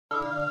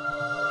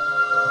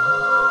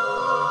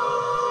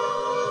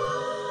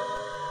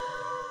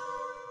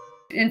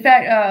In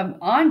fact,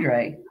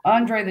 Andre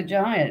the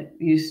Giant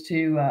used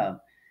to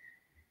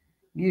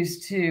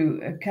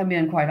come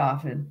in quite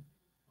often,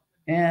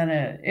 and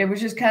it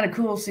was just kind of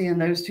cool seeing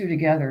those two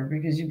together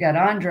because you've got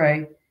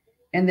Andre,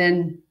 and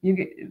then you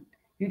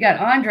got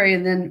Andre,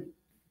 and then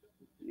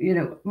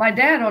my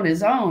dad on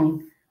his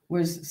own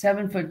was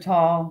 7 foot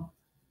tall,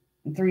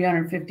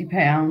 350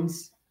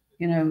 pounds,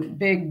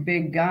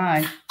 big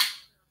guy,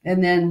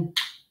 and then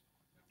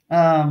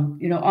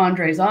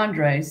Andre's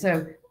Andre.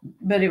 So,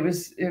 but it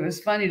was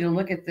funny to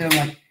look at them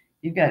like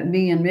you've got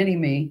me and mini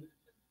me,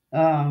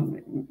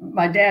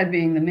 my dad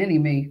being the mini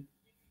me,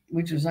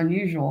 which was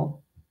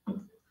unusual.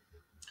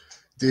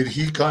 Did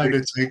he kind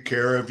of take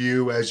care of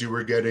you as you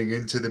were getting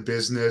into the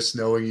business,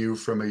 knowing you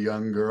from a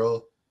young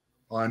girl,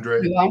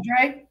 Andre? Who,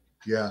 Andre?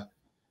 Yeah.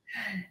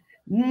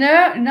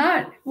 No,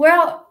 not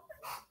well.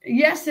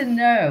 Yes and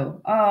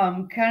no.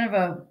 Kind of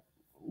a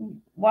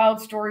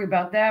wild story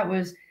about that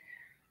was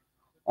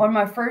on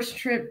my first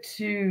trip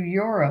to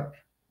Europe.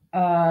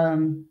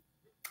 Andre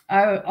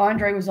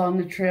was on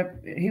the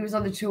trip. He was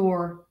on the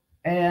tour,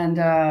 and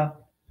I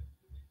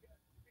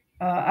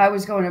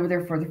was going over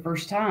there for the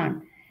first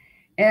time.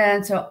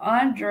 And so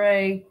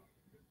Andre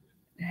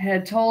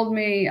had told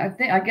me,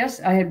 I guess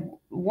I had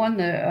won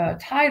the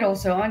title.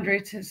 So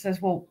Andre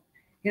says, "Well,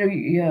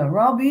 yeah,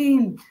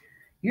 Robin,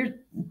 you're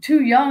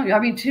too young. I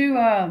mean,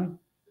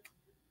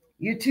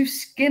 you're too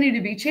skinny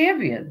to be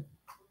champion."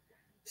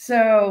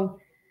 So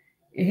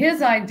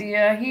his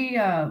idea, he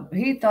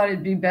thought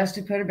it'd be best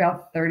to put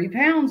about 30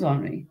 pounds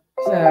on me.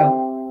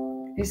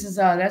 So he says,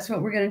 "That's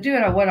what we're going to do.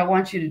 And what I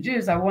want you to do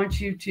is I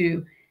want you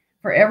to,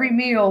 for every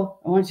meal,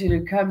 I want you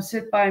to come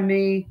sit by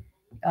me.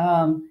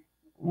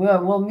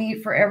 We'll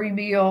meet for every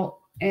meal,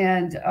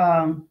 and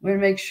we'll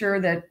make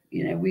sure that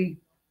we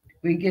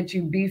get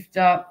you beefed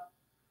up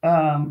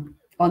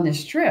on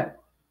this trip."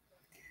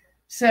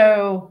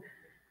 So,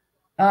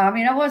 I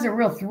mean, I wasn't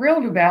real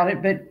thrilled about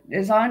it, but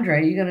as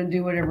Andre, you're going to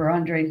do whatever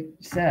Andre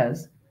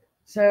says.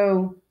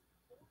 So,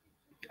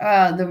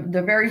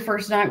 the very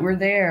first night we're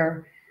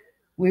there,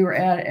 we were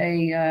at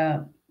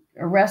a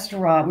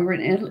restaurant. We were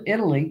in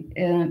Italy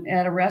and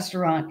at a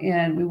restaurant,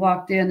 and we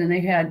walked in, and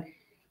they had,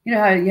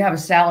 how you have a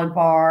salad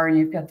bar and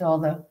you've got all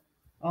the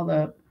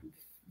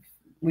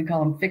we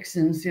call them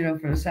fixins,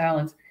 for the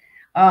salads.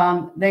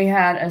 They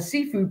had a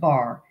seafood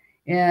bar,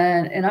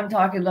 and I'm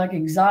talking like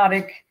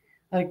exotic,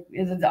 like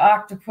the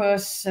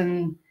octopus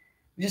and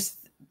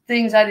just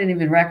things I didn't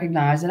even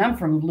recognize. And I'm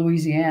from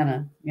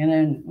Louisiana,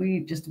 and we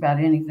eat just about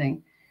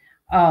anything.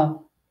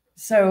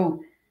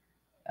 So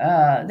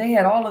they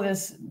had all of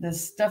this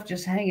stuff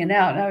just hanging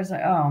out, and I was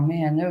like, oh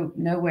man,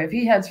 no way. If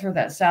he heads for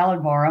that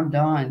salad bar, I'm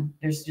done.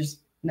 There's just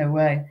no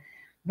way.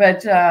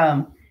 But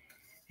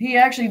he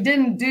actually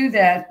didn't do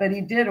that, but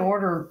he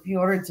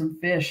ordered some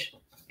fish.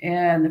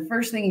 And the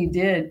first thing he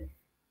did,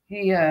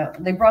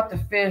 they brought the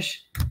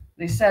fish,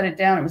 they set it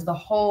down. It was the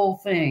whole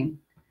thing.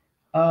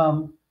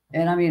 And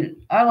I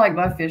mean, I like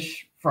my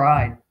fish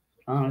fried,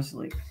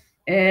 honestly.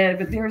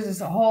 But there was this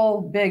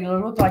whole big, it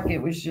looked like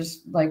it was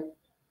just like,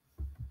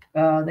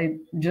 they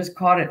just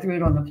caught it, threw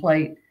it on the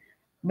plate.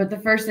 But the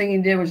first thing he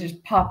did was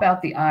just pop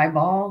out the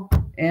eyeball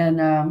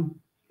and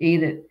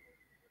eat it.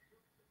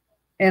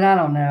 And I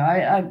don't know.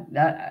 I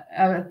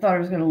thought I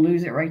was going to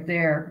lose it right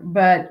there.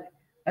 But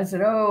I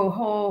said, oh,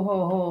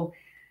 ho.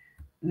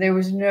 There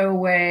was no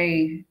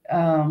way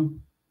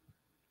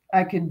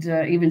I could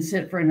even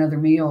sit for another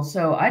meal.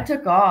 So I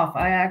took off.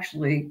 I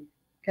actually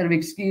kind of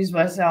excused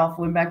myself,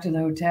 went back to the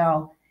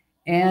hotel.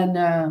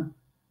 And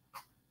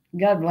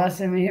God bless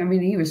him. I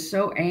mean, he was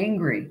so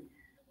angry.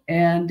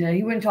 And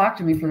he wouldn't talk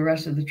to me for the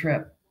rest of the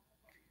trip.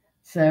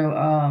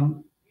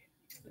 So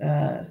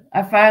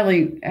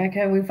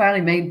we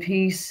finally made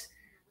peace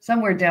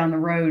somewhere down the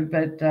road,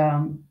 but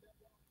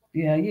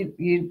yeah,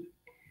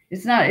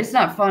 it's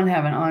not fun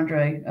having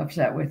Andre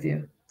upset with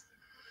you.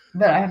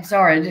 But I'm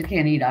sorry, I just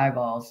can't eat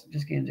eyeballs.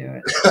 Just can't do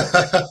it.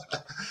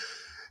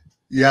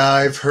 Yeah,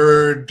 I've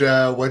heard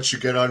once you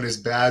get on his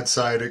bad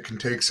side, it can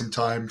take some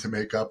time to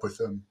make up with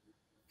him.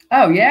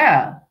 Oh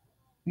yeah,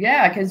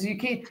 because you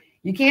can't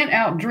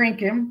outdrink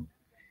him.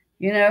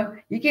 You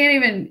can't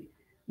even.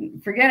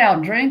 Forget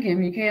out drink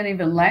him. You can't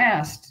even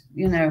last,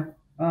 you can't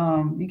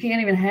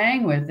even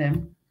hang with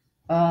him.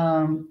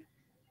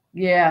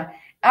 Yeah.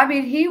 I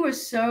mean, he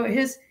was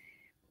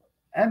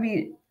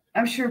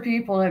I'm sure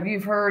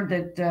you've heard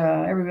that,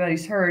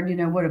 everybody's heard,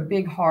 what a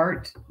big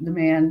heart the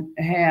man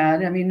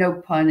had. I mean,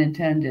 no pun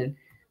intended,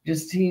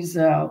 just he's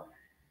a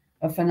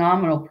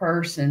phenomenal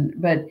person,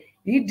 but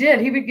he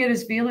would get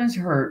his feelings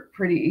hurt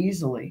pretty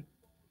easily.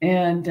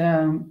 And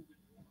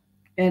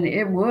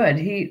it would,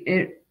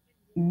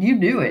 you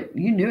knew it.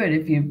 You knew it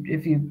if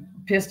you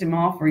pissed him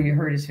off or you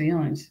hurt his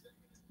feelings.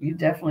 You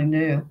definitely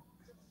knew.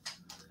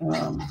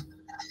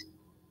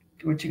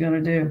 What you gonna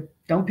do?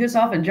 Don't piss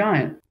off a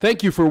giant.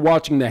 Thank you for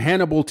watching the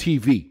Hannibal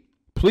TV.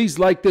 Please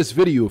like this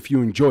video if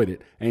you enjoyed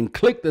it, and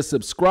click the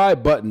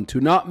subscribe button to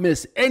not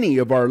miss any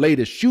of our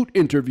latest shoot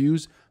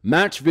interviews,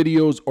 match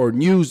videos, or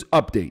news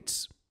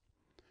updates.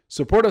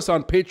 Support us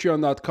on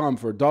patreon.com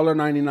for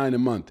 $1.99 a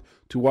month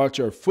to watch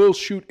our full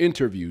shoot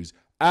interviews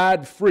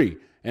ad-free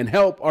and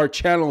help our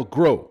channel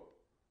grow.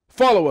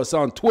 Follow us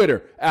on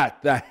Twitter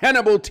at the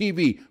Hannibal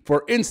TV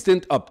for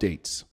instant updates.